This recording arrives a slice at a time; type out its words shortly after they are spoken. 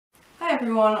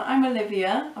everyone, I'm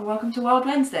Olivia and welcome to Wild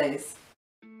Wednesdays.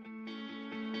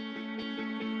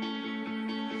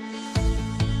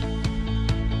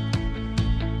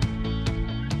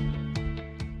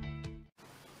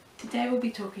 Today we'll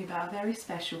be talking about a very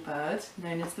special bird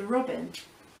known as the robin.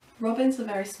 Robins are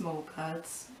very small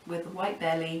birds with a white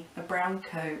belly, a brown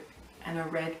coat and a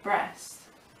red breast.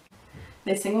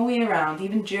 They sing all year round,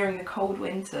 even during the cold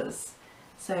winters.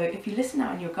 So if you listen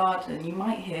out in your garden you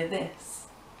might hear this.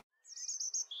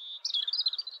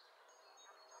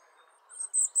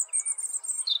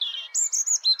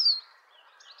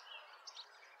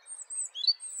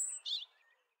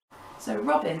 So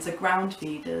robins are ground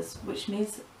feeders, which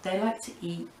means they like to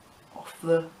eat off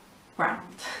the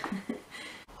ground.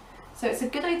 So it's a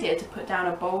good idea to put down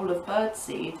a bowl of bird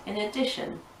seed in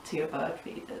addition to your bird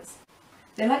feeders.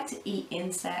 They like to eat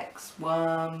insects,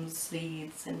 worms,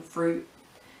 seeds and fruit.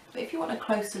 But if you want a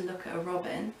closer look at a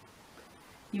robin,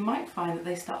 you might find that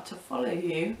they start to follow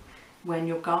you when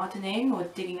you're gardening or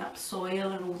digging up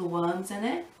soil and all the worms in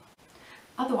it.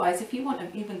 Otherwise, if you want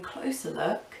an even closer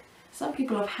look, some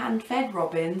people have hand-fed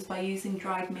robins by using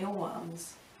dried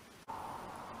mealworms.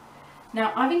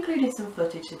 Now I've included some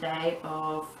footage today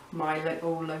of my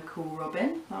little local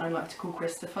robin that I like to call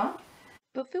Christopher.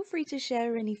 But feel free to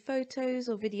share any photos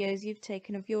or videos you've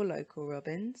taken of your local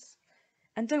robins.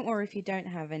 And don't worry if you don't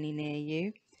have any near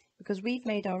you, because we've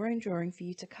made our own drawing for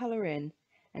you to colour in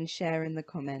and share in the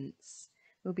comments.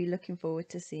 We'll be looking forward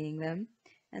to seeing them.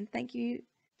 And thank you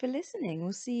for listening.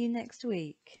 We'll see you next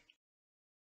week.